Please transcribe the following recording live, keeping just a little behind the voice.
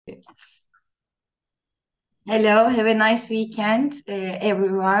Hello, have a nice weekend,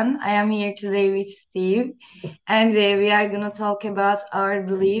 everyone. I am here today with Steve, and we are going to talk about our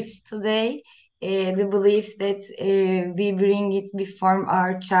beliefs today. The beliefs that we bring it before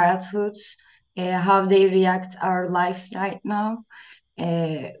our childhoods, how they react our lives right now.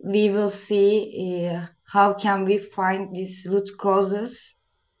 We will see how can we find these root causes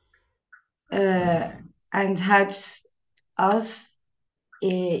uh, and helps us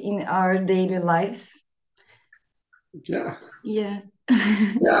in our daily lives. Yeah. Yes.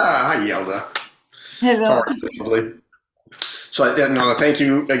 Yeah. Hi, Yelda. How Hello. are you? Lovely. So, yeah, no, thank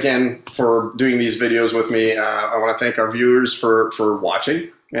you again for doing these videos with me. I want to thank our viewers for watching.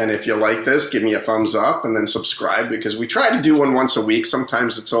 And if you like this, give me a thumbs up and then subscribe because we try to do one once a week.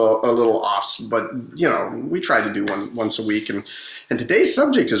 Sometimes it's a little off, but we try to do one once a week. And today's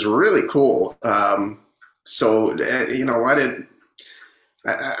subject is really cool. You know what?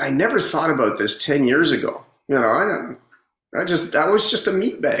 I never thought about this 10 years ago. I was just a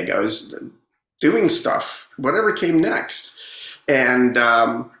meat bag. I was doing stuff, whatever came next. And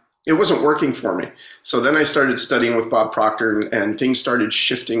it wasn't working for me. So then I started studying with Bob Proctor, and things started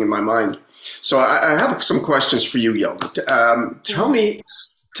shifting in my mind. So I have some questions for you, Yelda.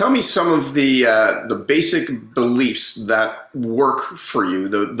 Tell me some of the basic beliefs that work for you,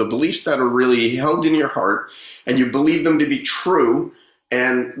 the beliefs that are really held in your heart, and you believe them to be true,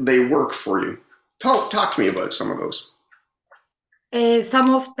 and they work for you. Talk to me about some of those.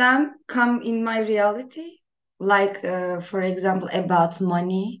 Some of them come in my reality, like, for example, about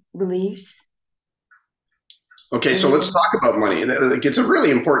money beliefs. Okay, so let's Uh, talk about money. Like, it's a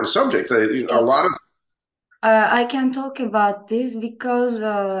really important subject. A yes, lot of I can talk about this because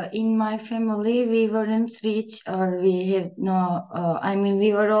in my family we weren't rich or we have no.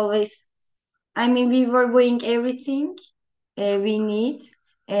 We were always. We were buying everything we need,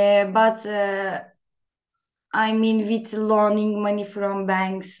 but with loaning money from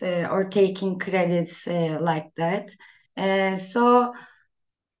banks or taking credits like that. So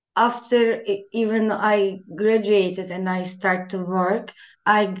after even I graduated and I start to work,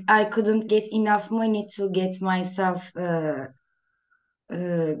 I couldn't get enough money to get myself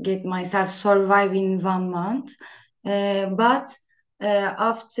survive in 1 month. But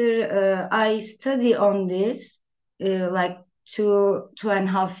after I study on this, like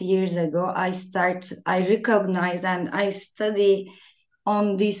 2.5 years ago, I recognize and I study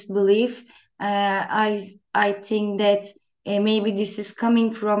on this belief. I think that maybe this is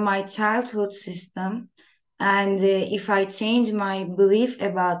coming from my childhood system, and if I change my belief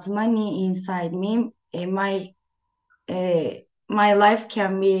about money inside me, uh, my life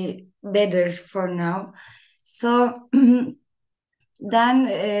can be better for now. So then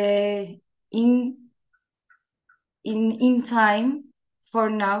in in time, for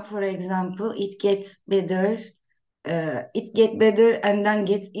now, for example, it gets better. It get better and then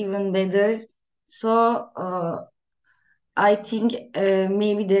get even better. So I think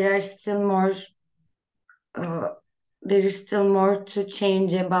maybe uh, there is still more to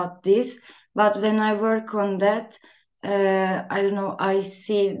change about this. But when I work on that, I don't know, I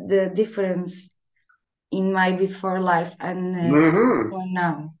see the difference in my before life and hmm for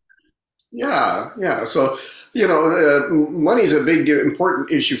now. Yeah, yeah. So, money's a big,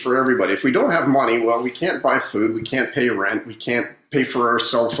 important issue for everybody. If we don't have money, well, we can't buy food, we can't pay rent, we can't pay for our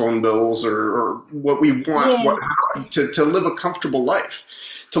cell phone bills or what we want Yes, to live a comfortable life,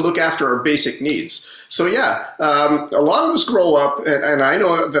 to look after our basic needs. So, yeah, a lot of us grow up, and I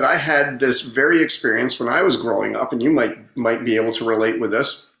know that I had this very experience when I was growing up, and you might be able to relate with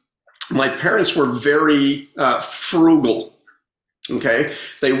this. My parents were very frugal. Okay,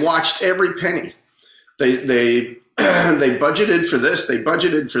 they watched every penny. They they budgeted for this, they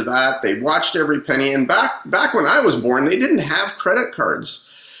budgeted for that, they watched every penny. And back when I was born, they didn't have credit cards.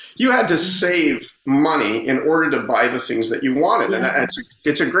 You had to save money in order to buy the things that you wanted, and yeah,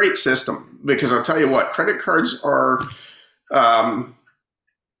 it's a great system because I'll tell you what, credit cards are um,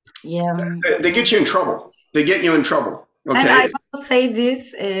 yeah. they get you in trouble. They get you in trouble. And I Okay, will say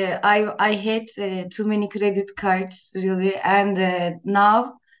this: I had too many credit cards really, and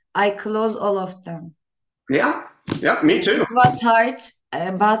now I close all of them. yeah, yeah, me too. It was hard,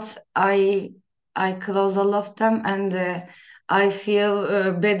 but I close all of them, and I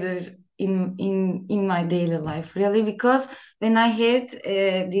feel better in my daily life really because when I had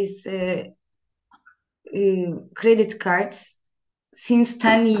these credit cards since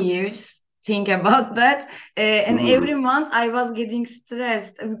 10 years, think about that, and every Mhm. month I was getting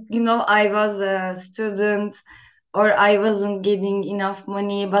stressed. I was a student or I wasn't getting enough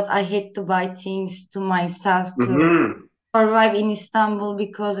money, but I had to buy things to myself to Mhm. survive in Istanbul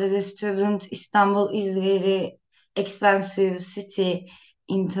because as a student, Istanbul is very expensive city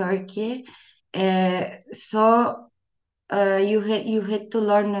in Turkey. So you had to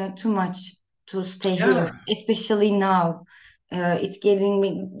learn too much to stay here, Yeah. especially now. It's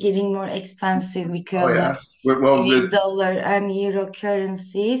getting more expensive Oh because of yeah. Well, dollar and euro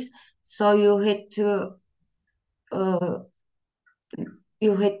currencies. So uh,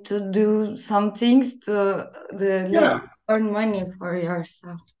 you had to do some things to yeah. earn money for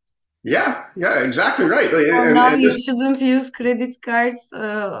yourself. Yeah. Yeah. Exactly right. Like, For And now, and you this. shouldn't use credit cards.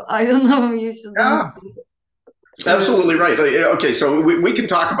 I don't know. You shouldn't. Yeah. Uh, Absolutely right. Like, okay, so we can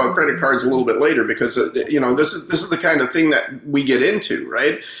talk about credit cards a little bit later because this is the kind of thing that we get into,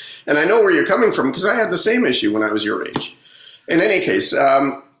 right? And I know where you're coming from because I had the same issue when I was your age. In any case,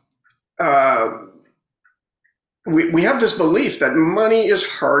 uh, we have this belief that money is a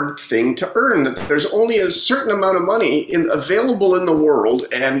hard thing to earn, that there's only a certain amount of money available in the world,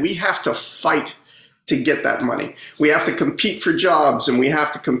 and we have to fight to get that money. We have to compete for jobs, and we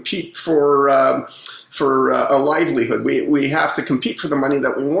have to compete for a livelihood. We have to compete for the money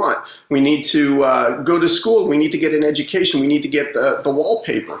that we want. We need to go to school. We need to get an education. We need to get the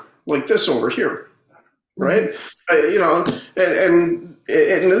wallpaper like this over here, right? mhm. And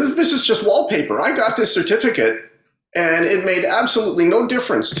this is just wallpaper. I got this certificate, and it made absolutely no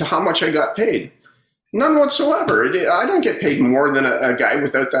difference to how much I got paid. None whatsoever. I don't get paid more than a guy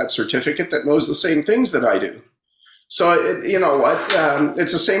without that certificate that knows the same things that I do. So you know what?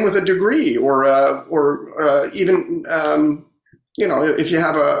 It's the same with a degree, or even if you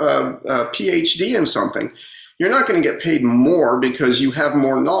have a PhD in something, you're not going to get paid more because you have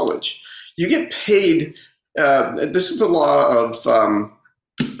more knowledge. You get paid. This is the law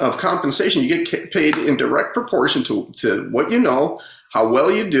of compensation. You get paid in direct proportion to what you know, how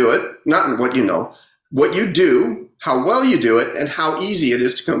well you do it, not what you know, what you do, how well you do it, and how easy it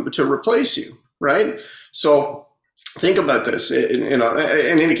is to come to replace you, right? So think about this. In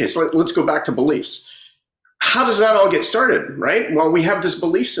any case, let's go back to beliefs. How does that all get started, right? Well, we have this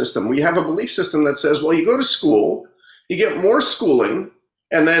belief system. We have a belief system that says, well, you go to school, you get more schooling,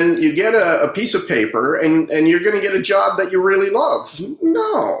 and then you get a piece of paper, and you're going to get a job that you really love.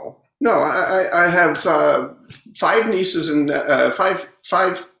 No, no. I have five nieces and five.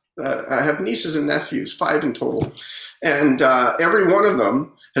 I have nieces and nephews, five in total, and every one of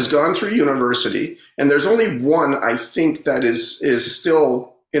them has gone through university, and there's only one I think that is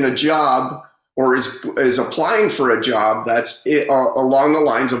still in a job or is applying for a job that's along the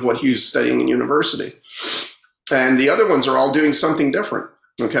lines of what he was studying in university, and the other ones are all doing something different.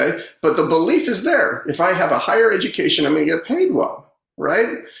 Okay, but the belief is there. If I have a higher education, I'm going to get paid well,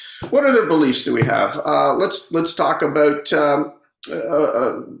 right? What other beliefs do we have? Let's talk about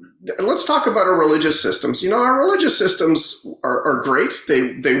let's talk about our religious systems. Our religious systems are great.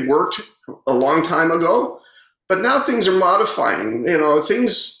 They worked a long time ago, but now things are modifying.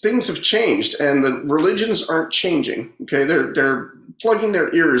 Things have changed, and the religions aren't changing. Okay, they're plugging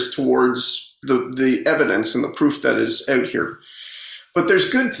their ears towards the evidence and the proof that is out here. But there's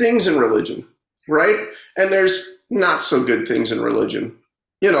good things in religion, right? And there's not so good things in religion.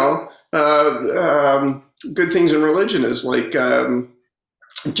 Good things in religion is like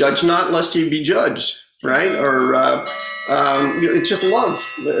judge not lest ye be judged, right? Or it's just love.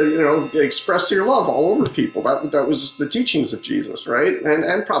 Express your love all over people. That was the teachings of Jesus, right?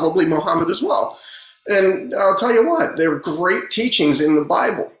 And probably Muhammad as well. And I'll tell you what, there are great teachings in the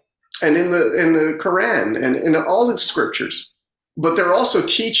Bible and in the Quran and in all the scriptures. But there are also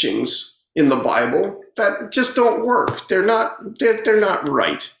teachings in the Bible that just don't work. They're not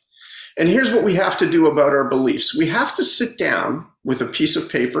right. And here's what we have to do about our beliefs. We have to sit down with a piece of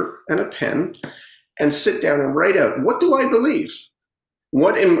paper and a pen and sit down and write out, what do I believe?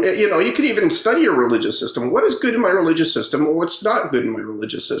 You could even study a religious system. What is good in my religious system, or what's not good in my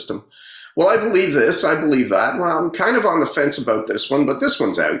religious system? Well, I believe this, I believe that. Well, I'm kind of on the fence about this one, but this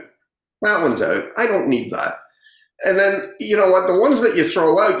one's out. That one's out. I don't need that. And then, you know what, the ones that you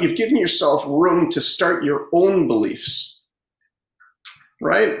throw out, you've given yourself room to start your own beliefs,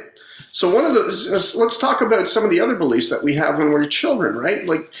 right? So let's talk about some of the other beliefs that we have when we're children, right?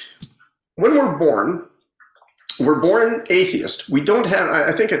 Like when we're born atheist. We don't have,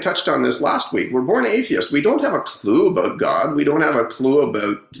 I think I touched on this last week, we're born atheist. We don't have a clue about God. We don't have a clue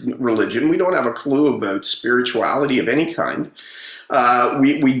about religion. We don't have a clue about spirituality of any kind.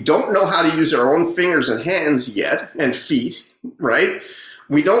 We don't know how to use our own fingers and hands yet, and feet, right?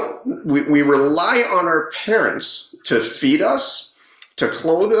 We rely on our parents to feed us, to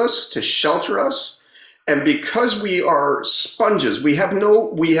clothe us, to shelter us. And because we are sponges, we have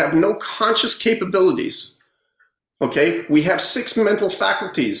no conscious capabilities. Okay, we have six mental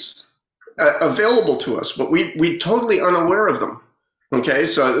faculties available to us, but we totally unaware of them. Okay,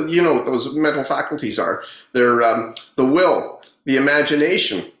 so you know what those mental faculties are. They're the will, the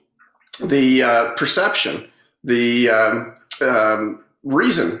imagination, the perception, the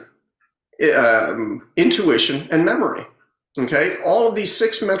reason, intuition, and memory. Okay, all of these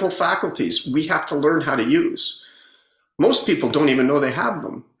six mental faculties we have to learn how to use. Most people don't even know they have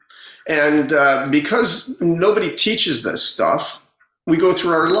them. And because nobody teaches this stuff, we go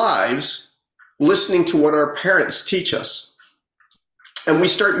through our lives listening to what our parents teach us. And we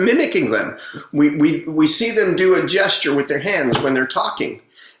start mimicking them. We see them do a gesture with their hands when they're talking.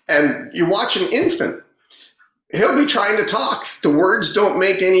 And you watch an infant, he'll be trying to talk. The words don't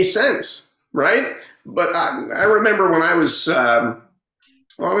make any sense, right? But I remember when I was, I'm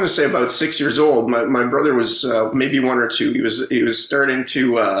going to say about 6 years old. My brother was maybe one or two. He was starting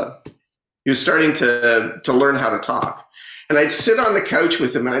to learn how to talk. And I'd sit on the couch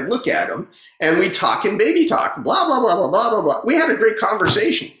with him and I'd look at him and we'd talk in baby talk, blah, blah, blah, blah, blah, blah, blah. We had a great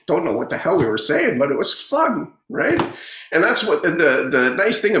conversation. Don't know what the hell we were saying, but it was fun, right? And that's what the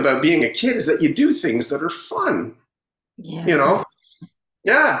nice thing about being a kid is that you do things that are fun, Yeah. you know?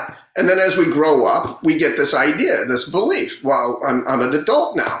 Yeah. And then as we grow up, we get this idea, this belief. Well, I'm an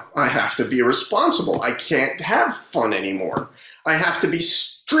adult now. I have to be responsible. I can't have fun anymore. I have to be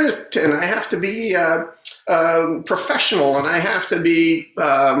strict and I have to be professional and I have to be,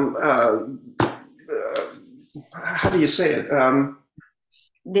 how do you say it? I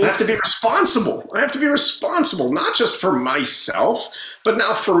have to be responsible. I have to be responsible, not just for myself, but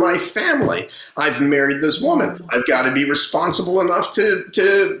now for my family. I've married this woman. I've got to be responsible enough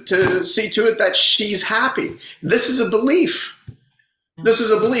to see to it that she's happy. This is a belief. This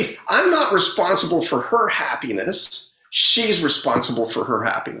is a belief. I'm not responsible for her happiness. She's responsible for her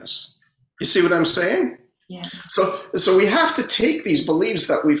happiness. You see what I'm saying? Yeah. So we have to take these beliefs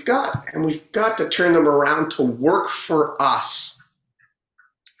that we've got and we've got to turn them around to work for us.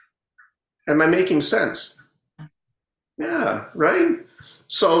 Am I making sense? Yeah, right?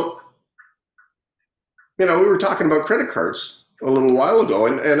 So, we were talking about credit cards a little while ago,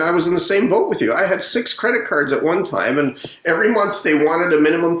 and I was in the same boat with you. I had 6 credit cards at one time, and every month they wanted a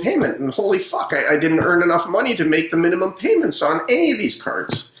minimum payment, and holy fuck, I didn't earn enough money to make the minimum payments on any of these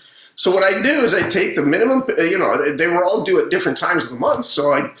cards. So what I do is I take the minimum, they were all due at different times of the month,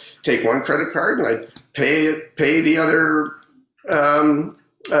 so I'd take one credit card and I'd pay the other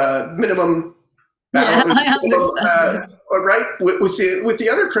minimum balance, I understand. right, with the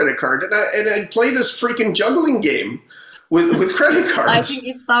other credit card, and I'd play this freaking juggling game with credit cards. I think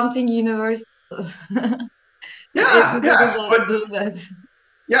it's something universal. Yeah, Everybody do that.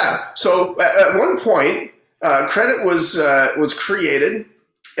 yeah. So at one point, credit was created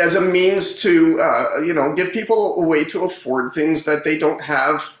as a means to give people a way to afford things that they don't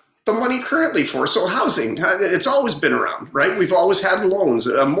have the money currently for. So housing, it's always been around, right? We've always had loans,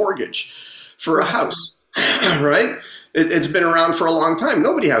 a mortgage for a house, right? It's been around for a long time.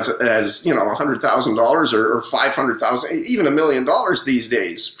 Nobody has $100,000 or $500,000, even $1 million these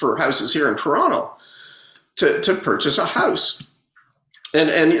days for houses here in Toronto to purchase a house. And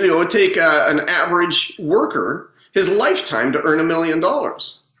it would take an average worker his lifetime to earn $1 million.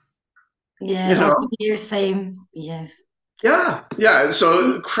 Yeah, also here, same. Yes. Yeah.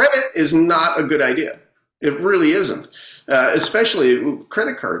 So credit is not a good idea. It really isn't. Especially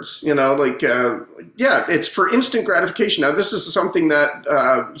credit cards, it's for instant gratification. Now, this is something that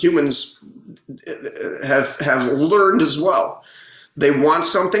humans have learned as well. They want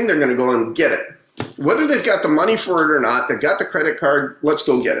something, they're going to go and get it. Whether they've got the money for it or not, they've got the credit card, let's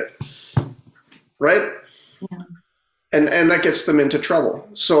go get it. Right? Yeah. And that gets them into trouble.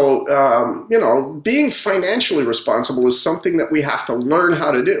 So, being financially responsible is something that we have to learn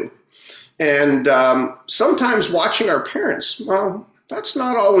how to do. And sometimes watching our parents, well, that's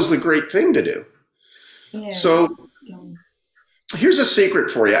not always the great thing to do. Yeah. So here's a secret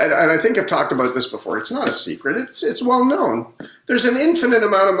for you. And I think I've talked about this before. It's not a secret. It's well known. There's an infinite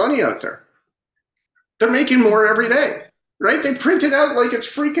amount of money out there. They're making more every day, right? They print it out like it's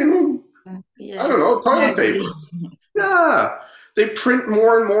freaking, I don't know, toilet paper. Yeah. They print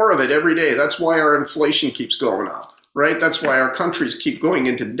more and more of it every day. That's why our inflation keeps going up, right? That's why our countries keep going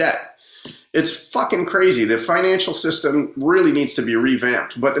into debt. It's fucking crazy. The financial system really needs to be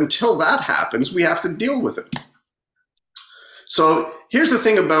revamped. But until that happens, we have to deal with it. So here's the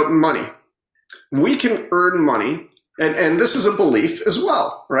thing about money. We can earn money, and this is a belief as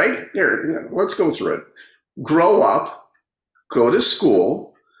well, right? Here, let's go through it. Grow up, go to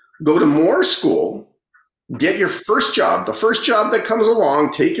school, go to more school, Get your first job, the first job that comes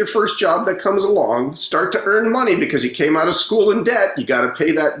along, take your first job that comes along, start to earn money because you came out of school in debt. You got to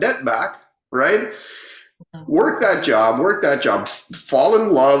pay that debt back, right? Work that job, fall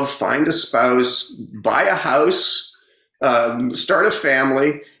in love, find a spouse, buy a house, start a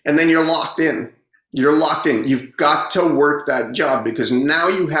family, and then you're locked in. You're locked in. You've got to work that job because now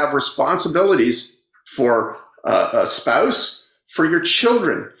you have responsibilities for a spouse, for your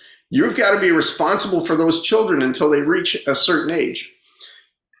children. You've got to be responsible for those children until they reach a certain age.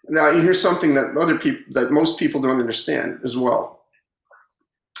 Now, here's something that most people don't understand as well.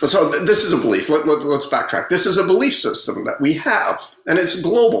 So this is a belief. Let's backtrack. This is a belief system that we have, and it's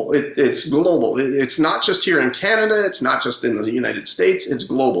global. It's global. It's not just here in Canada. It's not just in the United States. It's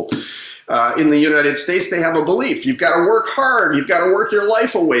global. In the United States, they have a belief. You've got to work hard. You've got to work your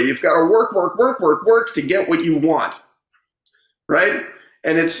life away. You've got to work to get what you want, right?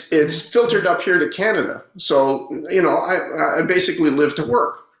 And it's filtered up here to Canada. So, I basically live to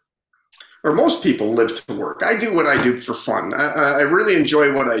work. Or most people live to work. I do what I do for fun. I really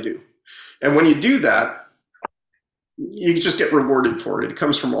enjoy what I do. And when you do that, you just get rewarded for it. It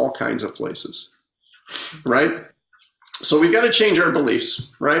comes from all kinds of places, right? So we've got to change our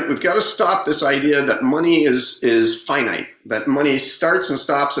beliefs, right? We've got to stop this idea that money is finite, that money starts and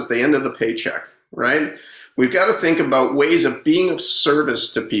stops at the end of the paycheck, right? We've got to think about ways of being of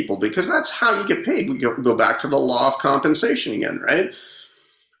service to people because that's how you get paid. We go back to the law of compensation again, right?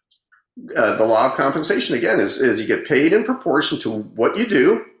 The law of compensation, again, is you get paid in proportion to what you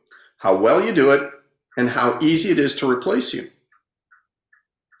do, how well you do it, and how easy it is to replace you.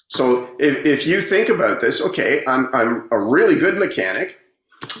 So if you think about this, okay, I'm a really good mechanic.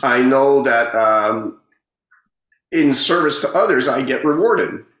 I know that in service to others, I get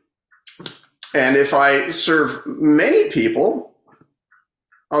rewarded. And if I serve many people,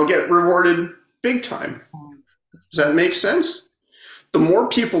 I'll get rewarded big time. Does that make sense? The more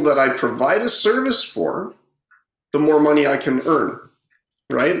people that I provide a service for, the more money I can earn,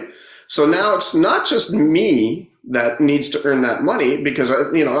 right? So now it's not just me that needs to earn that money because,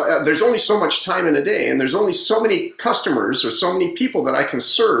 there's only so much time in a day and there's only so many customers or so many people that I can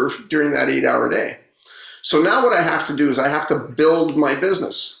serve during that 8-hour day. So now what I have to do is I have to build my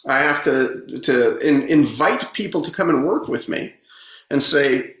business. I have to invite people to come and work with me and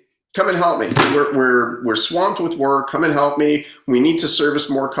say, come and help me. We're swamped with work. Come and help me. We need to service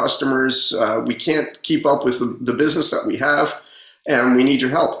more customers. We can't keep up with the business that we have, and we need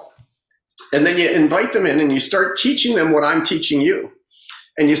your help. And then you invite them in and you start teaching them what I'm teaching you.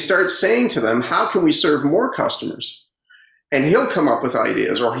 And you start saying to them, how can we serve more customers? And he'll come up with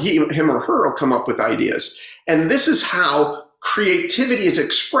ideas, or him or her will come up with ideas. And this is how creativity is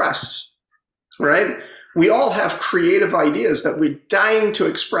expressed, right? We all have creative ideas that we're dying to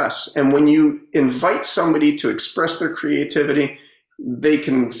express. And when you invite somebody to express their creativity, they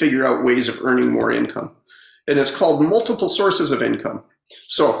can figure out ways of earning more income. And it's called multiple sources of income.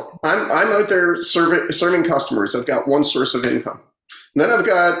 So I'm out there serving customers. I've got one source of income. And then I've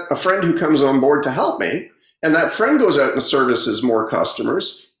got a friend who comes on board to help me. And that friend goes out and services more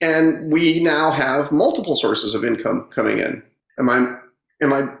customers. And we now have multiple sources of income coming in. Am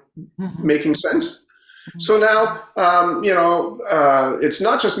I making sense? So now, it's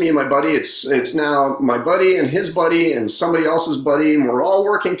not just me and my buddy. It's now my buddy and his buddy and somebody else's buddy, and we're all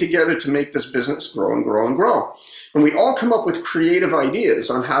working together to make this business grow and grow and grow. And we all come up with creative ideas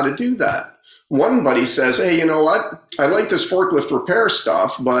on how to do that. One buddy says, hey, you know what? I like this forklift repair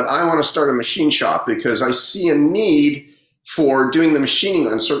stuff, but I want to start a machine shop because I see a need for doing the machining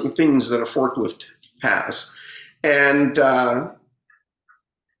on certain things that a forklift has. And that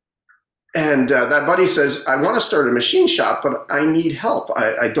buddy says, I want to start a machine shop, but I need help.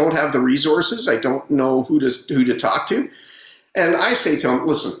 I don't have the resources. I don't know who to talk to. And I say to him,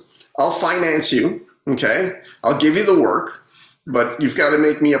 listen, I'll finance you, okay? I'll give you the work, but you've got to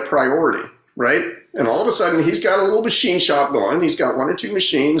make me a priority, right? And all of a sudden, he's got a little machine shop going. He's got 1 or 2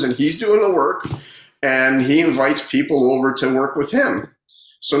 machines, and he's doing the work, and he invites people over to work with him.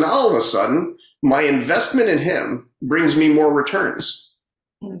 So now all of a sudden, my investment in him brings me more returns.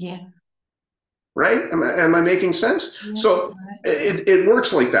 Yeah. Right? Am I making sense? Yeah. So it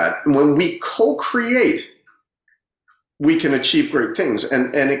works like that. When we co-create, we can achieve great things,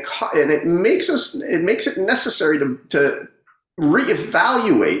 and it makes it necessary to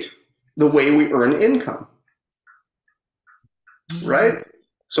reevaluate the way we earn income. Right?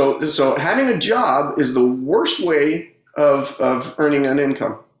 So having a job is the worst way of earning an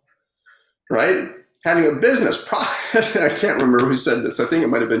income. Right? Having a business, I can't remember who said this. I think it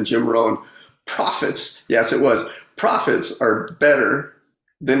might have been Jim Rohn. Profits, yes, it was. Profits are better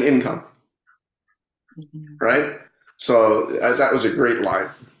than income. Mhm. right? So that was a great line.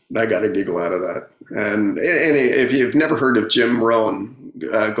 I got a giggle out of that. And if you've never heard of Jim Rohn,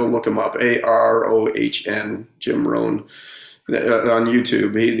 go look him up. Arohn, Jim Rohn, on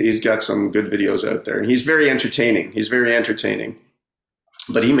YouTube. He's got some good videos out there, and he's very entertaining. He's very entertaining.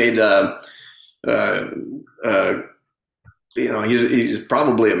 But he made, uh, uh, he's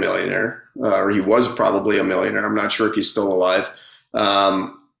probably a millionaire, or he was probably a millionaire. I'm not sure if he's still alive.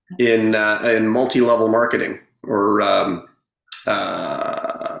 Um, in multi-level marketing, or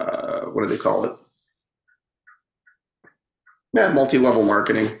what do they call it? Yeah, multi-level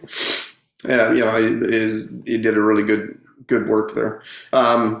marketing. Yeah, he did a really good work there.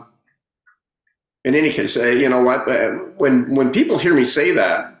 In any case, you know what? When people hear me say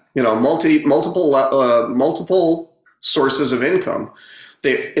that, multiple sources of income,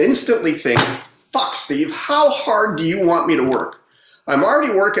 they instantly think, "Fuck, Steve, how hard do you want me to work? I'm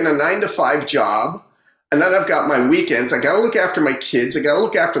already working a 9 to 5 job, and then I've got my weekends. I got to look after my kids. I got to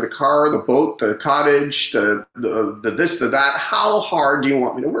look after the car, the boat, the cottage, the this, the that. How hard do you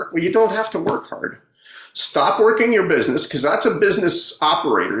want me to work?" Well, you don't have to work hard. Stop working your business, because that's a business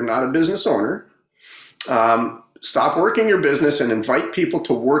operator, not a business owner. Stop working your business and invite people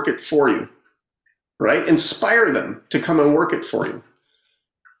to work it for you, right? Inspire them to come and work it for you.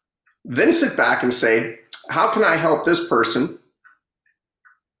 Then sit back and say, how can I help this person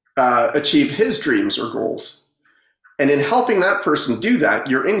achieve his dreams or goals? And in helping that person do that,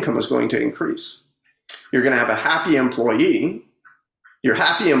 your income is going to increase. You're going to have a happy employee. Your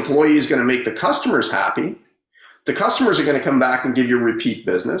happy employee is going to make the customers happy. The customers are going to come back and give you repeat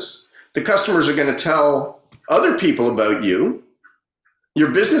business. The customers are going to tell other people about you.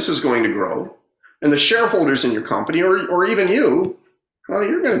 Your business is going to grow. And the shareholders in your company, or even you, well,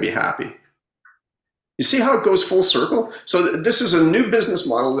 you're going to be happy. You see how it goes full circle? So this is a new business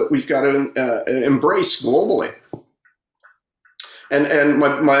model that we've got to embrace globally. And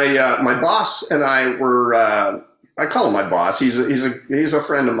my boss and I were, I call him my boss. He's a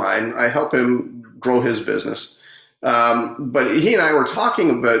friend of mine. I help him grow his business. But he and I were talking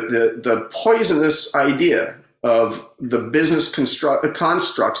about the poisonous idea of the business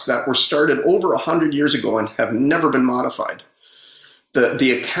constructs that were started over 100 years ago and have never been modified.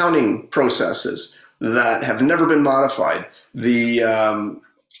 The accounting processes that have never been modified. The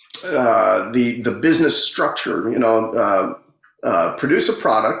business structure. Produce a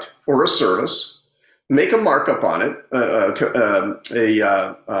product or a service, make a markup on it,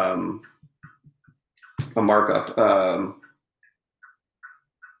 a markup.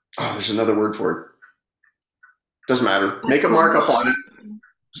 There's another word for it. Doesn't matter. Like Make a markup on commercial,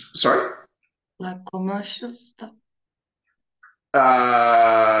 it. Sorry? like commercial stuff.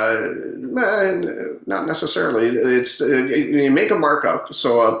 Not necessarily. It's you make a markup,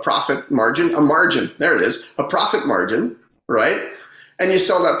 so a profit margin, a margin. There it is, a profit margin, right? And you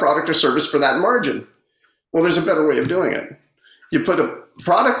sell that product or service for that margin. Well, there's a better way of doing it. You put a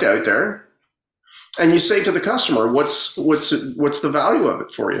product out there, and you say to the customer, "What's the value of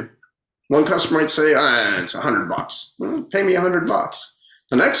it for you?" One customer might say, "It's $100. Well, pay me $100."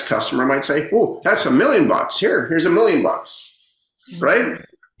 The next customer might say, "Oh, that's $1,000,000. Here's $1,000,000." Right?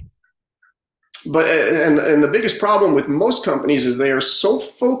 But and the biggest problem with most companies is they are so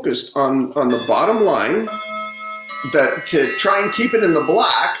focused on the bottom line that to try and keep it in the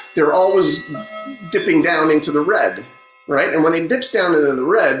black, they're always dipping down into the red, right? And when it dips down into the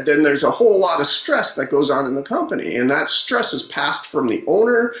red, then there's a whole lot of stress that goes on in the company, and that stress is passed from the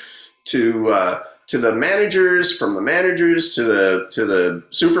owner to the managers, from the managers to the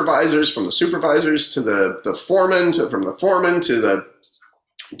supervisors, from the supervisors to the foreman, from the foreman to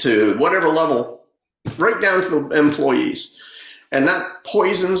whatever level, right down to the employees, and that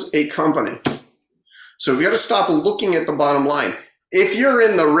poisons a company. So we got to stop looking at the bottom line. If you're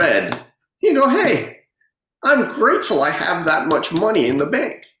in the red, you go, "Hey, I'm grateful I have that much money in the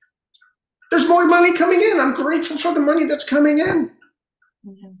bank. There's more money coming in. I'm grateful for the money that's coming in."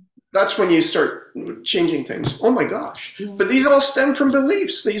 Mhm. That's when you start changing things. Oh my gosh. But these all stem from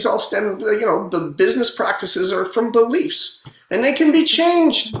beliefs. These all stem, the business practices are from beliefs, and they can be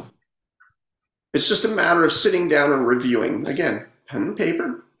changed. It's just a matter of sitting down and reviewing. Again, pen and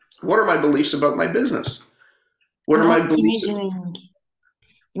paper. What are my beliefs about my business? What are my No, beliefs?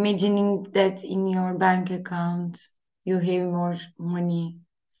 imagining that in your bank account you have more money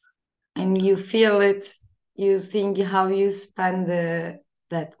and you feel it, you think how you spend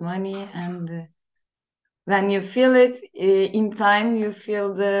that money, and when you feel it in time, you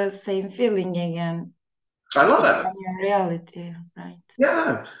feel the same feeling again. I It love become that. your reality, right?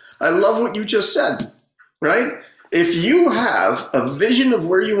 Yeah. I love what you just said, right? If you have a vision of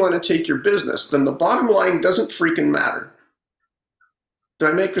where you want to take your business, then the bottom line doesn't freaking matter. Do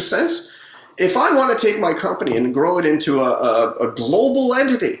I make sense? If I want to take my company and grow it into a global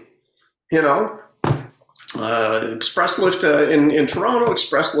entity, you know, Express Lift in Toronto,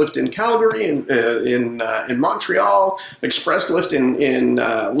 Express Lift in Calgary, in Montreal, Express Lift in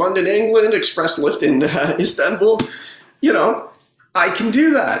London, England, Express Lift in Istanbul. You know, I can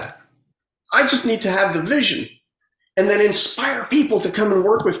do that. I just need to have the vision and then inspire people to come and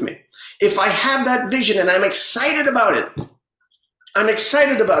work with me. If I have that vision and I'm excited about it, and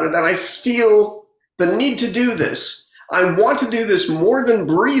I feel the need to do this, I want to do this more than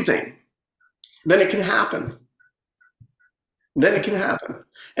breathing, then it can happen.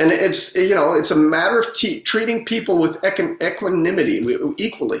 And it's a matter of treating people with equanimity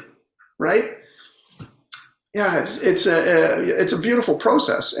equally, right? Yeah, it's a beautiful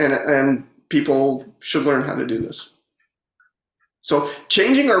process, and people should learn how to do this. So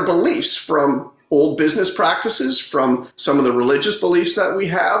changing our beliefs from old business practices, from some of the religious beliefs that we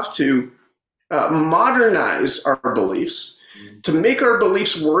have, to modernize our beliefs, to make our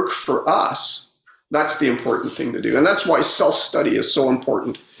beliefs work for us. That's the important thing to do. And that's why self-study is so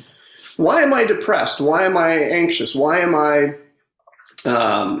important. Why am I depressed? Why am I anxious? Why am I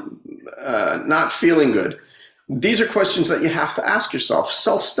not feeling good? These are questions that you have to ask yourself.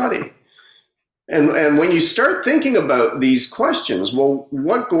 Self-study. And when you start thinking about these questions, well,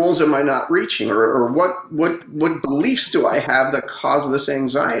 what goals am I not reaching? Or what beliefs do I have that cause this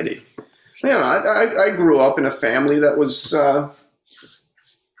anxiety? Man, I grew up in a family that was...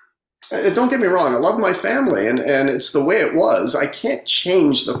 don't get me wrong, I love my family, and it's the way it was. I can't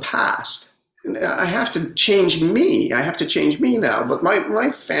change the past. I have to change me. I have to change me now. But my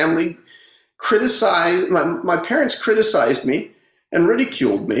family criticized, my parents criticized me and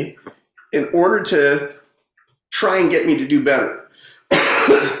ridiculed me in order to try and get me to do better.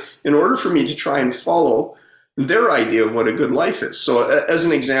 In order for me to try and follow their idea of what a good life is. So as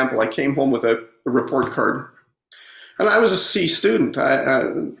an example, I came home with a report card, and I was a C student.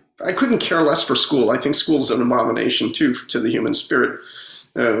 I couldn't care less for school. I think school is an abomination too to the human spirit.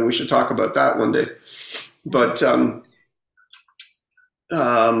 We should talk about that one day. But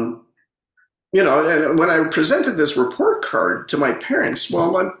you know, and when I presented this report card to my parents,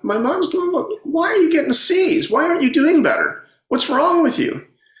 well, my mom's going, well, why are you getting C's? Why aren't you doing better? What's wrong with you?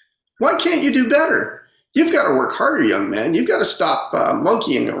 Why can't you do better? You've got to work harder, young man. You've got to stop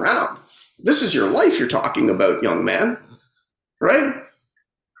monkeying around. This is your life you're talking about, young man, right?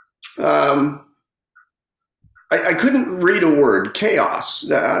 I couldn't read a word.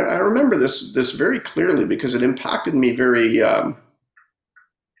 Chaos. I remember this very clearly because it impacted me very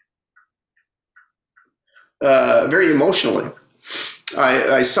very emotionally.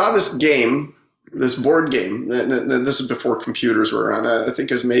 I saw this game, this board game. This is before computers were around. I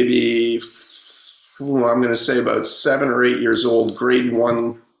think it was maybe, I'm going to say about 7 or 8 years old, grade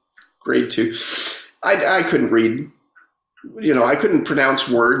 1, grade 2. I couldn't read. You know, I couldn't pronounce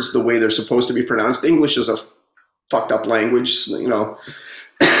words the way they're supposed to be pronounced. English is a fucked up language, you know.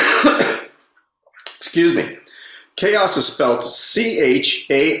 Excuse me. Chaos is spelled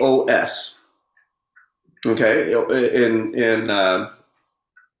CHAOS. Okay, in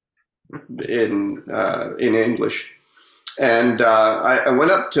English. And I went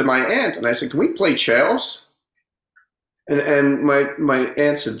up to my aunt and I said, "Can we play Chaos?" And my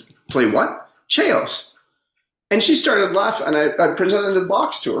aunt said, "Play what?" "Chaos." And she started laughing, and I presented the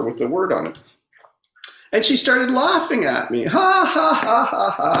box to her with the word on it. And she started laughing at me. Ha, ha, ha,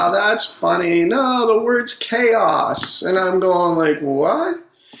 ha, ha, that's funny. No, the word's chaos. And I'm going like, what?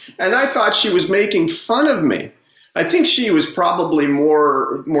 And I thought she was making fun of me. I think she was probably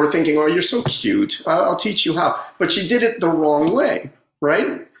more thinking, oh, you're so cute. I'll teach you how. But she did it the wrong way,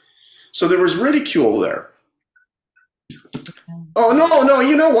 right? So there was ridicule there. Oh, no,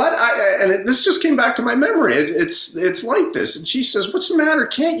 you know what? This just came back to my memory. It's like this. And she says, what's the matter?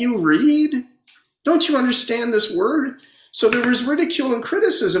 Can't you read? Don't you understand this word? So there was ridicule and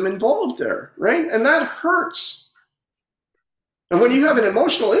criticism involved there, right? And that hurts. And when you have an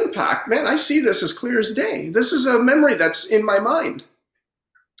emotional impact, man, I see this as clear as day. This is a memory that's in my mind,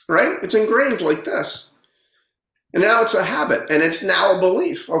 right? It's ingrained like this. And now it's a habit, and it's now a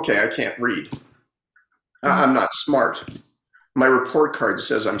belief. Okay, I can't read. I'm not smart. My report card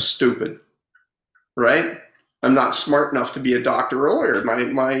says I'm stupid, right? I'm not smart enough to be a doctor or lawyer.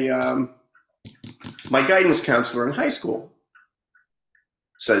 My guidance counselor in high school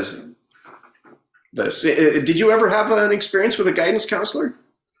says this. Did you ever have an experience with a guidance counselor?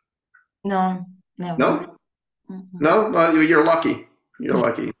 No, never. No? Mm-hmm. No? You're lucky. You're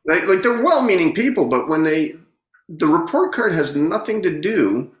lucky. Like they're well-meaning people, but when they the report card has nothing to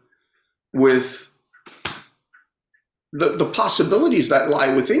do with the possibilities that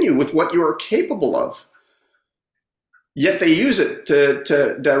lie within you, with what you are capable of. Yet they use it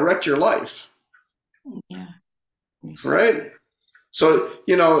to direct your life, Yeah. right? So,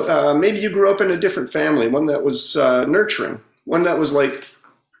 maybe you grew up in a different family, one that was nurturing, one that was like,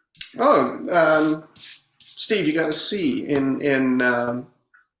 oh, Steve, you got a C in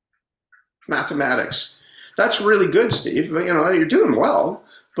mathematics. That's really good, Steve. You're doing well,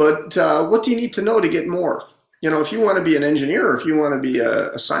 but what do you need to know to get more? If you want to be an engineer or if you want to be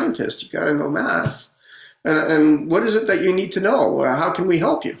a scientist, you got to know math. And what is it that you need to know? How can we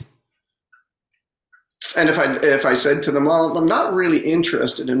help you? And if I said to them, well, I'm not really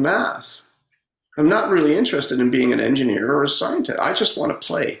interested in math. I'm not really interested in being an engineer or a scientist. I just want to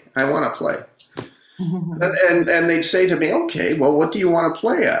play. I want to play. And they'd say to me, okay, well, what do you want to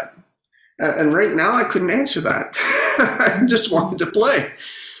play at? And right now I couldn't answer that. I just wanted to play.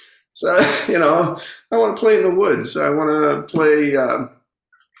 So, I want to play in the woods. I want to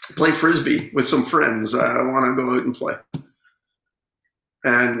play Frisbee with some friends. I want to go out and play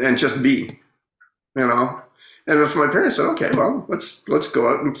and just be, And if my parents said, okay, well, let's go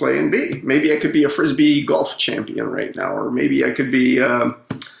out and play and be. Maybe I could be a Frisbee golf champion right now, or maybe I could be a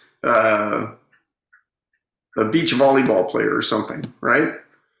beach volleyball player or something, right?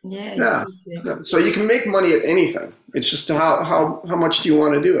 Yeah, Yeah. exactly. So you can make money at anything. It's just how much do you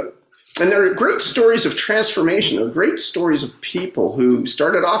want to do it? And there are great stories of transformation. There are great stories of people who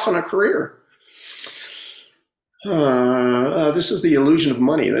started off in a career. This is the illusion of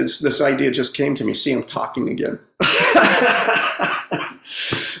money. This idea just came to me. See, I'm talking again.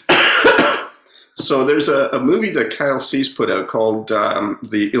 So there's a movie that Kyle Cease put out called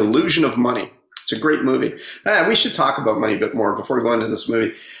The Illusion of Money. It's a great movie. We should talk about money a bit more before we go into this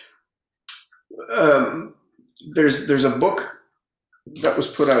movie. There's a book that was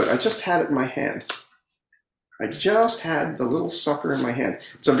put out. I just had it in my hand. I just had the little sucker in my hand.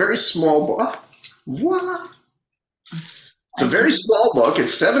 It's a very small book. Ah, voila. It's a very small book.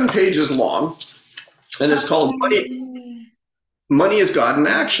 It's 7 pages long, and it's called Money is God in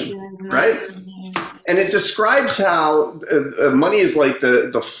Action, right? And it describes how money is like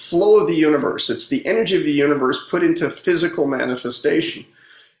the flow of the universe. It's the energy of the universe put into physical manifestation.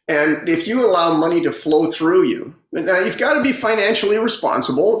 And if you allow money to flow through you, now you've got to be financially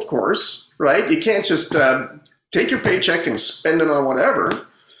responsible, of course, right? You can't just take your paycheck and spend it on whatever,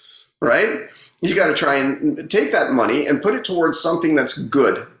 right? You got to try and take that money and put it towards something that's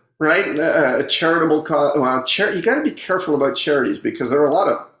good, right? A charitable cause. Well, you got to be careful about charities because there are a lot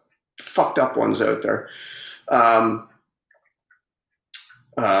of fucked up ones out there.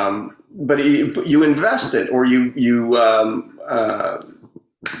 But you invest it, or you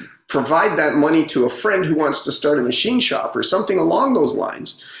provide that money to a friend who wants to start a machine shop or something along those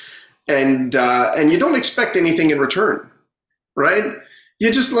lines, and you don't expect anything in return, right?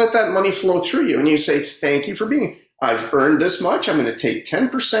 You just let that money flow through you, and you say, "Thank you for being. I've earned this much. I'm going to take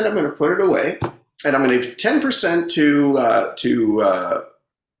 10%. I'm going to put it away, and I'm going to give 10% to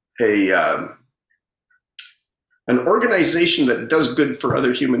an organization that does good for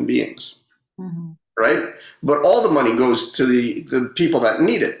other human beings, right? But all the money goes to the people that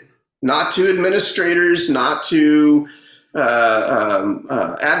need it, not to administrators, not to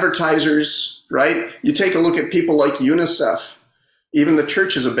advertisers, right? You take a look at people like UNICEF. Even the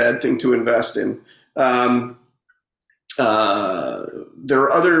church is a bad thing to invest in. There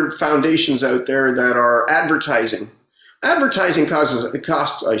are other foundations out there that are advertising. Advertising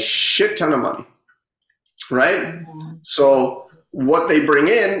costs a shit ton of money, right? So what they bring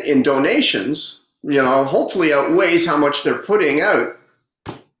in donations, hopefully outweighs how much they're putting out.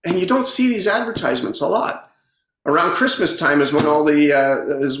 And you don't see these advertisements a lot. Around Christmas time is when all the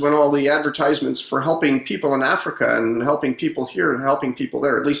advertisements for helping people in Africa and helping people here and helping people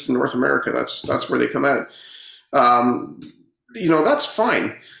there, at least in North America, that's where they come out. That's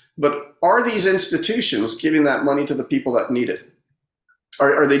fine. But are these institutions giving that money to the people that need it?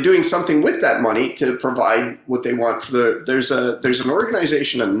 Are they doing something with that money to provide what they want? There's an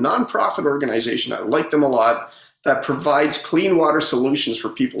organization, a nonprofit organization, I like them a lot, that provides clean water solutions for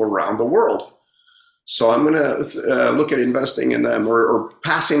people around the world. So I'm going to look at investing in them or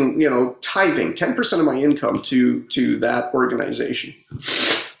passing, tithing 10% of my income to that organization,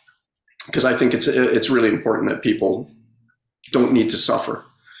 because I think it's really important that people don't need to suffer.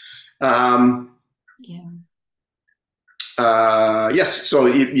 Yes. So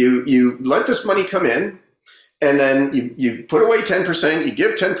you let this money come in, and then you put away 10%, you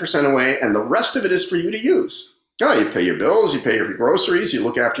give 10% away, and the rest of it is for you to use. You pay your bills, you pay your groceries, you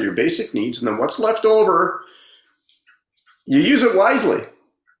look after your basic needs, and then what's left over, You use it wisely,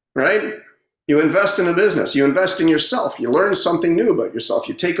 right? You invest in a business, you invest in yourself, you learn something new about yourself,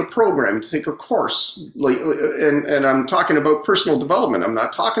 you take a program, you take a course, and I'm talking about personal development. I'm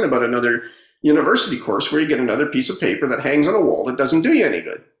not talking about another university course where you get another piece of paper that hangs on a wall that doesn't do you any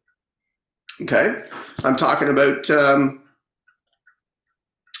good. Okay? I'm talking about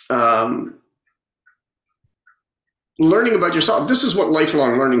learning about yourself. This is what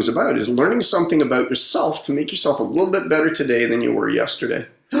lifelong learning is about, is learning something about yourself to make yourself a little bit better today than you were yesterday.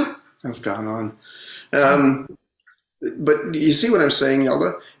 I've gone on. But you see what I'm saying,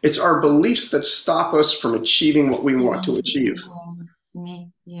 Yelda? It's our beliefs that stop us from achieving what we want to achieve.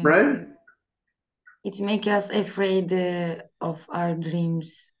 Yeah. Right? It makes us afraid of our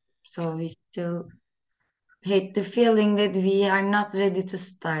dreams. So we still hate the feeling that we are not ready to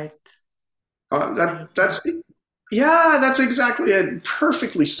start. That's exactly it.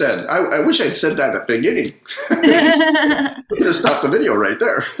 Perfectly said. I wish I'd said that at the beginning. We could have stopped the video right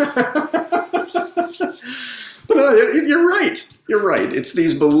there. But you're right. You're right. It's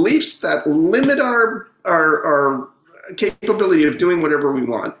these beliefs that limit our capability of doing whatever we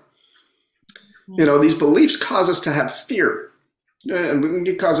want. You know, these beliefs cause us to have fear. And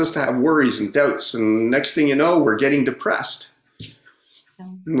it causes us to have worries and doubts. And next thing you know, we're getting depressed.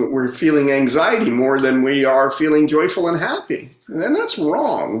 We're feeling anxiety more than we are feeling joyful and happy. And that's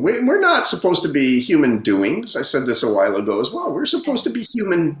wrong. We're not supposed to be human doings. I said this a while ago as well. We're supposed to be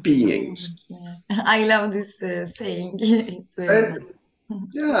human beings. I love this saying.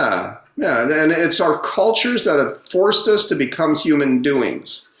 Yeah. And it's our cultures that have forced us to become human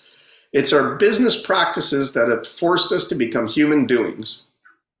doings. It's our business practices that have forced us to become human doings.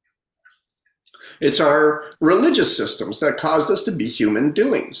 It's our religious systems that caused us to be human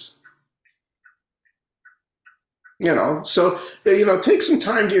doings. You know, so, take some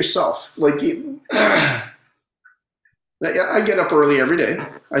time to yourself. I get up early every day.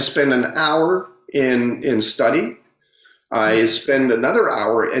 I spend an hour in study. I spend another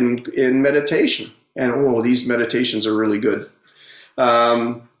hour in meditation. And, these meditations are really good.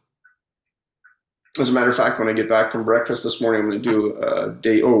 As a matter of fact, when I get back from breakfast this morning, I'm going to do a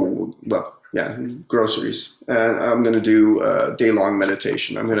day, groceries. And I'm going to do a day-long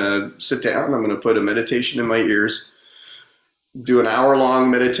meditation. I'm going to sit down. I'm going to put a meditation in my ears, do an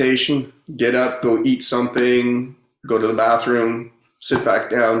hour-long meditation, get up, go eat something, go to the bathroom, sit back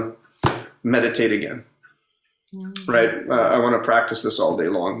down, meditate again. Right? I want to practice this all day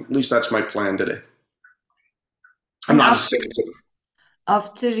long. At least that's my plan today. I'm not sick.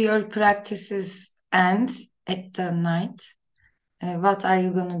 After your practices end at the night, what are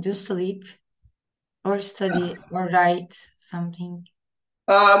you gonna do? Sleep or study or write something?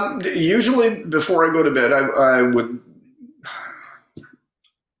 Usually before I go to bed, I would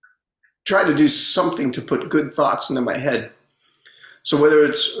try to do something to put good thoughts into my head. So whether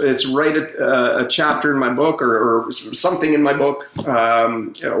it's write a chapter in my book or something in my book,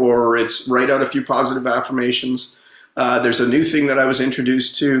 or it's write out a few positive affirmations. There's a new thing that I was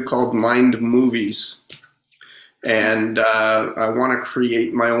introduced to called mind movies. And I want to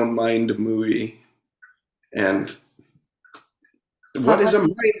create my own mind movie. And what is a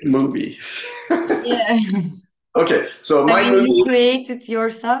mind movie? Yeah. Okay, so mind movie. You create it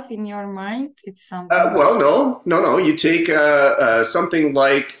yourself in your mind. It's something. No. You take something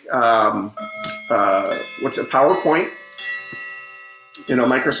like what's a PowerPoint?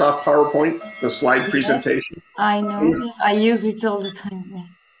 Microsoft PowerPoint, the slide presentation. I know. Yes, I use it all the time.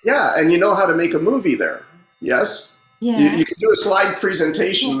 Yeah, and you know how to make a movie there. Yes. Yeah. You can do a slide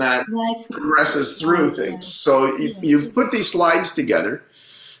presentation that progresses through things. So you put these slides together.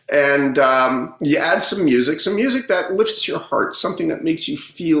 And you add some music that lifts your heart, something that makes you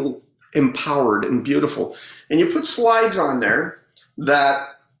feel empowered and beautiful. And you put slides on there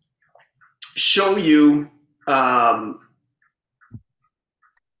that show you, the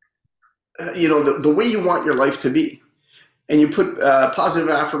way you want your life to be. And you put positive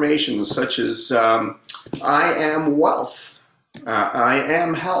affirmations such as, I am wealth. I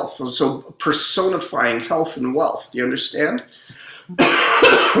am health. So personifying health and wealth. Do you understand?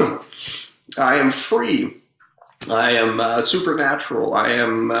 I am free. I am supernatural. I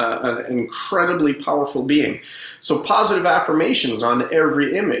am an incredibly powerful being. So positive affirmations on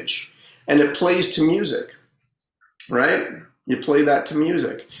every image. And it plays to music, right? You play that to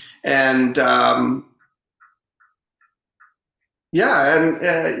music. And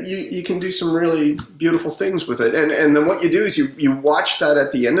you can do some really beautiful things with it. And then what you do is you watch that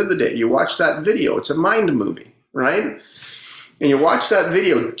at the end of the day. You watch that video. It's a mind movie, right? and you watch that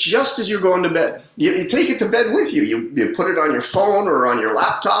video just as you're going to bed. You take it to bed with you. You put it on your phone or on your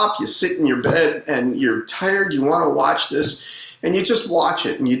laptop. You sit in your bed and you're tired. You want to watch this. And you just watch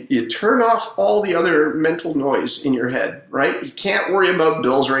it and you turn off all the other mental noise in your head, right? You can't worry about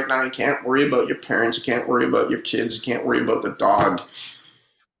bills right now. You can't worry about your parents. You can't worry about your kids. You can't worry about the dog.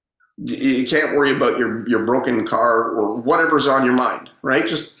 You can't worry about your broken car or whatever's on your mind, right?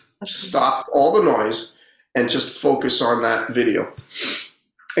 Just stop all the noise and just focus on that video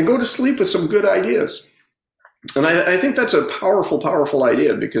and go to sleep with some good ideas. And I think that's a powerful, powerful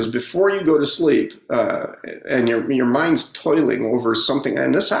idea because before you go to sleep and your mind's toiling over something,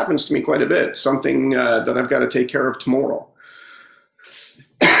 and this happens to me quite a bit, something that I've got to take care of tomorrow,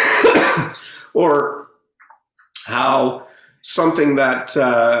 or how something that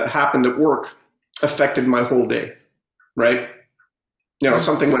happened at work affected my whole day, right? You know,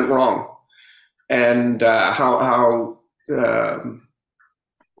 something went wrong, and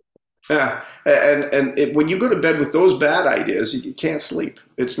yeah, when you go to bed with those bad ideas, you can't sleep.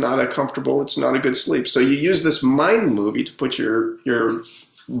 It's not a comfortable. It's not a good sleep. So you use this mind movie to put your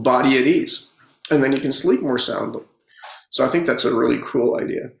body at ease, and then you can sleep more soundly. So I think that's a really cool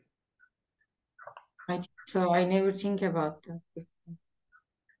idea. So I never think about that.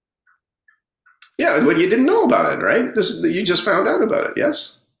 Yeah, but you didn't know about it, right? You just found out about it.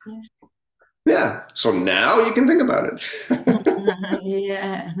 Yes. Yes. Yeah. So now you can think about it.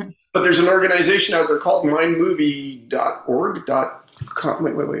 Yeah. But there's an organization out there called mindmovie.org.com.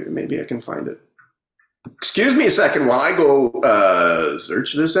 Wait. Maybe I can find it. Excuse me a second while I go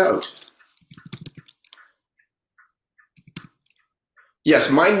search this out. Yes,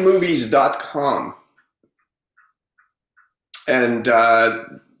 mindmovies.com. And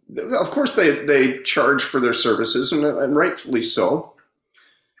of course they charge for their services, and rightfully so.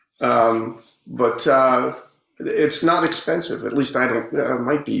 But it's not expensive. At least I don't. It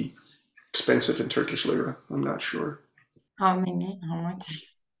might be expensive in Turkish lira. I'm not sure. How many? How much?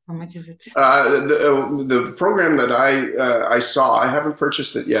 How much is it? The program that I saw, I haven't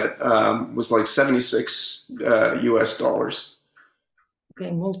purchased it yet, was like 76 US dollars.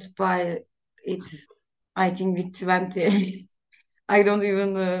 Okay, multiply it, I think, with 20. I don't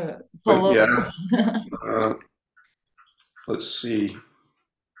even But follow. yeah, let's see.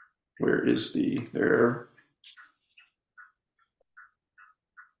 Where is there?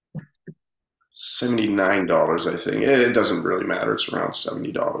 $79, I think. It doesn't really matter. It's around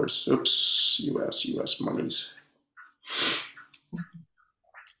 $70. Oops, US monies.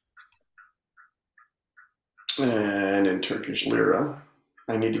 And in Turkish lira,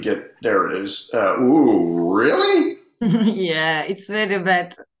 I need to get, there it is. Ooh, really? Yeah, it's very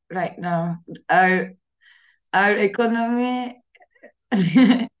bad right now. Our economy.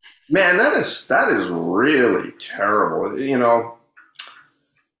 Man, that is really terrible. You know,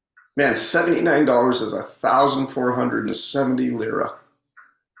 man, $79 is 1,470 lira.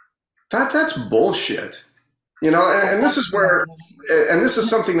 That's bullshit. You know, and this is where, and this is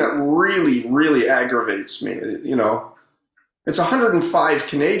something that really, really aggravates me. You know, it's 105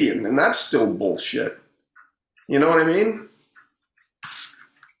 Canadian, and that's still bullshit. You know what I mean?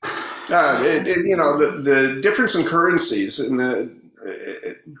 You know, the difference in currencies and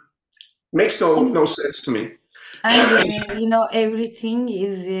it makes no sense to me. And you know, everything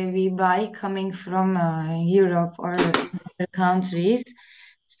is we buy coming from Europe or other countries.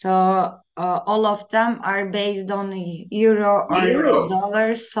 So all of them are based on euro or Euro.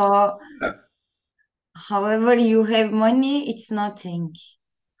 dollar. So however you have money, it's nothing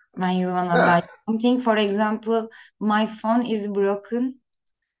when you wanna Yeah. buy something. For example, my phone is broken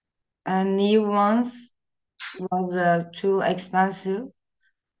and new ones was too expensive.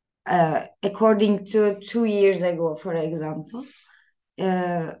 According to 2 years ago, for example,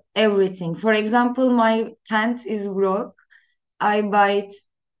 everything. For example, my tent is broke. I buy it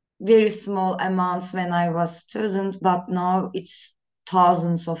very small amounts when I was student, but now it's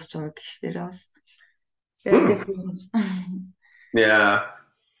thousands of Turkish liras. So Hmm. different. Yeah.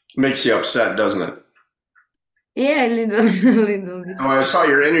 Makes you upset, doesn't it? Yeah, a little, little bit. Oh, I saw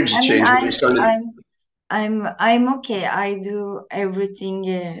your energy I mean, change when you started. I'm okay. I do everything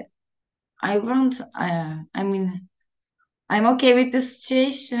I want. I mean, I'm okay with the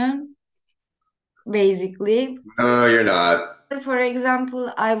situation, basically. No, you're not. For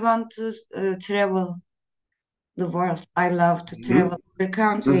example, I want to travel the world. I love to Hmm. travel other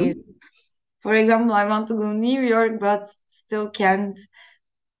countries. Hmm. For example, I want to go New York, but still can't.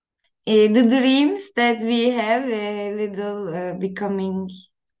 The dreams that we have a little becoming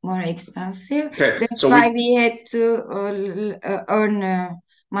more expensive. Okay, That's so why we we had to earn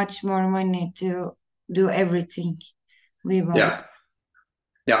much more money to do everything. We Yeah. both.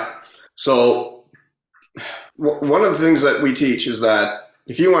 Yeah. So one of the things that we teach is that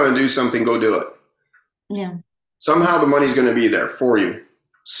if you want to do something, go do it. Yeah. Somehow the money's going to be there for you.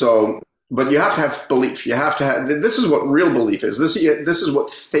 So, but you have to have belief. You have to have, this is what real belief is. This is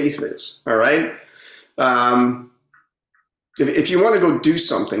what faith is. All right. Um, if you want to go do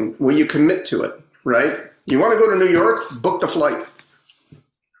something, will you commit to it? Right. You want to go to New York, book the flight.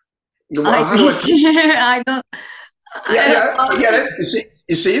 Well, I how do I? wish I don't. Yeah, I yeah, I don't get know. it.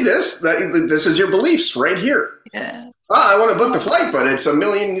 You see this? This is your beliefs right here. Yeah. I want to book the flight, but it's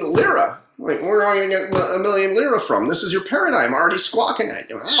 1,000,000 lira. Like, where are you going to get 1,000,000 lira from? This is your paradigm already squawking at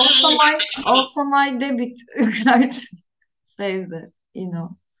you. Also my debit card says that,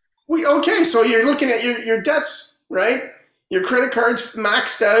 Okay, so you're looking at your debts, right? Your credit card's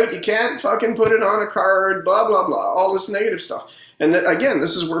maxed out. You can't fucking put it on a card, blah, blah, blah, all this negative stuff. And again,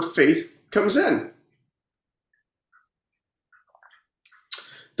 this is where faith comes in.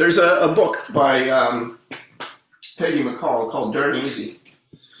 There's a book by Peggy McCall called Darn Easy.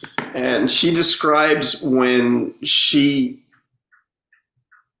 And she describes when she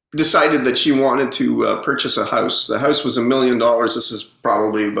decided that she wanted to purchase a house. The house was $1,000,000. This is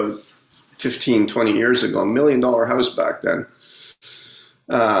probably about 15, 20 years ago, $1,000,000 house back then.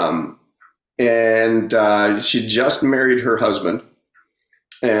 And she just married her husband.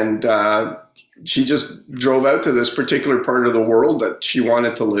 And she just drove out to this particular part of the world that she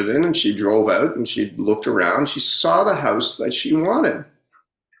wanted to live in. And she drove out and she looked around. She saw the house that she wanted.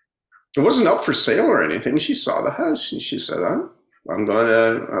 It wasn't up for sale or anything. She saw the house and she said, oh, I'm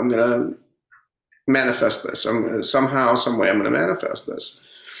gonna manifest this. Somehow, some way, I'm gonna manifest this.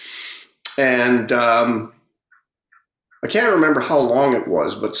 And I can't remember how long it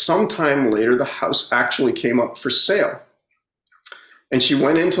was, but sometime later, the house actually came up for sale. And she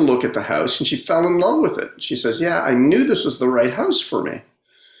went in to look at the house and she fell in love with it. She says, yeah, I knew this was the right house for me.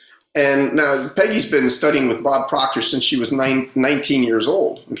 And now Peggy's been studying with Bob Proctor since she was 19 years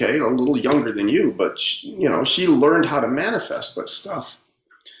old, okay, a little younger than you, but she learned how to manifest this stuff.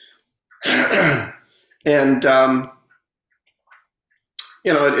 And,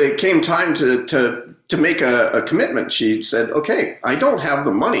 it came time to make a commitment. She said, okay, I don't have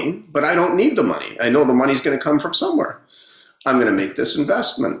the money, but I don't need the money. I know the money's going to come from somewhere. I'm going to make this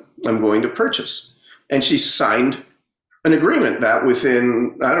investment. I'm going to purchase. And she signed an agreement that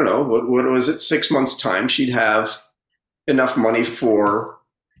within, I don't know, what was it, 6 months' time, she'd have enough money for,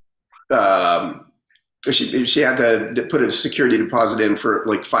 she had to put a security deposit in for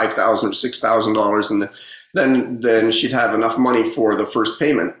like $5,000 or $6,000, and then she'd have enough money for the first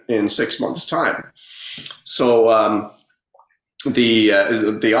payment in 6 months' time. So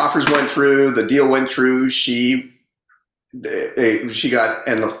the offers went through, the deal went through. She got,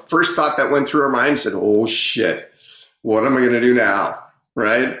 and the first thought that went through her mind said, "Oh shit. What am I going to do now?"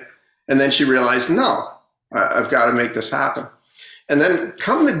 Right? And then she realized, no, I've got to make this happen. And then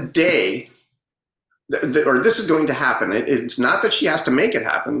come the day, or this is going to happen. It's not that she has to make it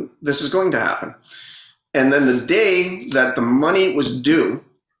happen. This is going to happen. And then the day that the money was due,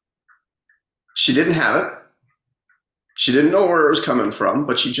 she didn't have it. She didn't know where it was coming from,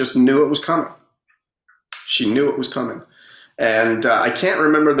 but she just knew it was coming. She knew it was coming. And I can't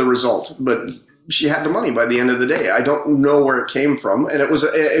remember the result, but she had the money by the end of the day. I don't know where it came from.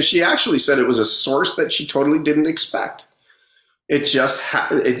 And she actually said it was a source that she totally didn't expect. It's just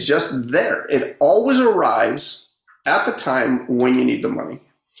there. It always arrives at the time when you need the money.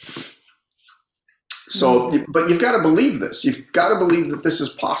 So, but you've got to believe this. You've got to believe that this is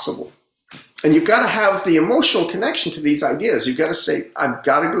possible. And you've got to have the emotional connection to these ideas. You've got to say, I've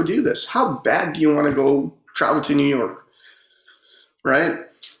got to go do this. How bad do you want to go travel to New York? Right?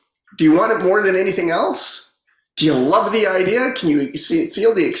 Do you want it more than anything else? Do you love the idea? Can you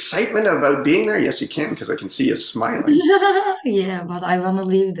feel the excitement about being there? Yes, you can, because I can see you smiling. Yeah, but I want to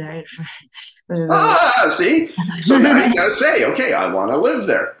live there. See? So now you got to say, okay, I want to live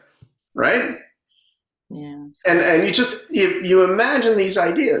there. Right? Yeah. And you imagine these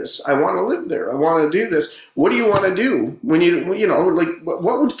ideas. I want to live there. I want to do this. What do you want to do when like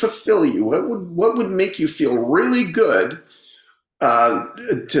what would fulfill you? What would make you feel really good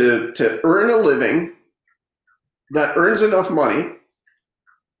to earn a living that earns enough money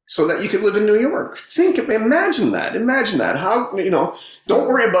so that you could live in New York? Imagine that. How, don't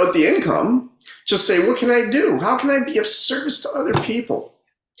worry about the income. Just say, what can I do? How can I be of service to other people?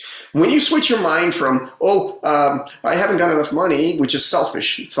 When you switch your mind from, I haven't got enough money, which is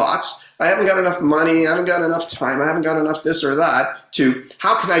selfish thoughts, I haven't got enough money, I haven't got enough time, I haven't got enough this or that, to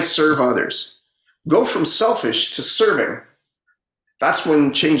how can I serve others? Go from selfish to serving. That's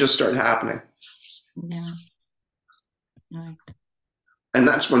when changes start happening. Yeah. Right. And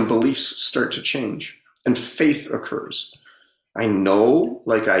that's when beliefs start to change and faith occurs. I know,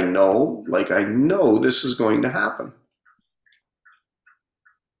 like I know, like I know this is going to happen.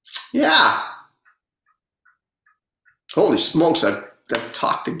 Yeah. Holy smokes, I've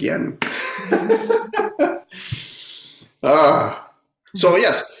talked again. So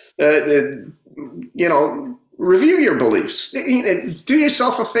yes, review your beliefs. Do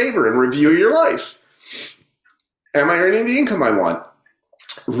yourself a favor and review your life. Am I earning the income I want?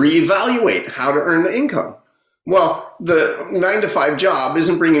 Reevaluate how to earn the income. Well, the 9 to 5 job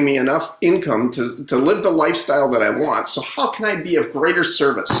isn't bringing me enough income to live the lifestyle that I want. So how can I be of greater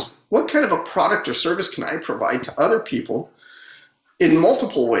service? What kind of a product or service can I provide to other people in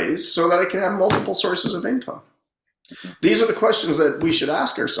multiple ways so that I can have multiple sources of income? These are the questions that we should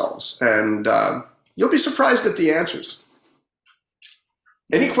ask ourselves, and you'll be surprised at the answers.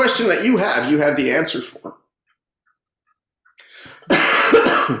 Any question that you have the answer for.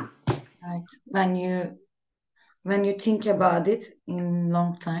 Right. When you think about it in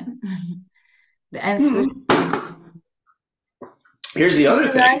long time, the answer. Here's the When other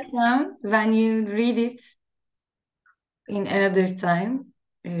you thing. write down, when you read it in another time,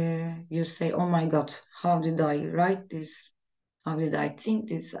 you say, "Oh my God, how did I write this? How did I think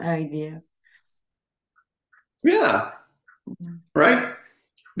this idea?" Yeah, Mm. right?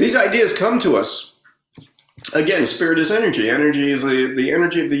 These ideas come to us. Again, spirit is energy. Energy is the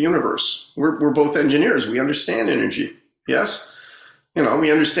energy of the universe. We're both engineers. We understand energy. Yes?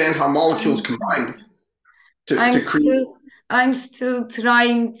 We understand how molecules I'm, combine I'm to create. still, I'm still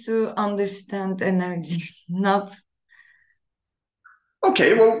trying to understand energy, not.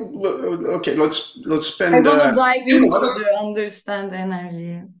 Okay, well, okay, let's I spend, want to dive let into us, the understand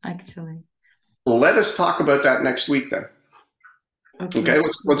energy, actually. let us talk about that next week then. Okay, Okay.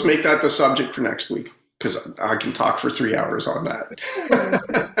 let's make that the subject for next week because I can talk for 3 hours on that.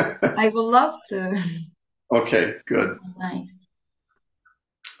 I would love to. Okay, That's good. nice.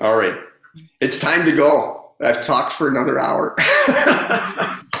 All right. It's time to go. I've talked for another hour.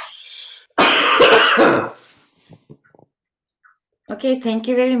 Okay, thank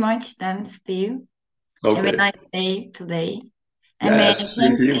you very much, then, Steve. Have a Okay. nice day today. And Yes,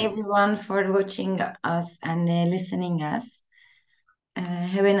 same to thanks you. everyone for watching us and listening us.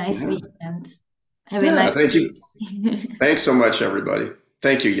 Have a nice Yeah. weekend. Have a Yeah, nice thank you. week. Thanks so much, everybody.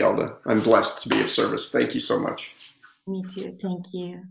 Thank you, Yelda. I'm blessed to be of service. Thank you so much. Me too. Thank you.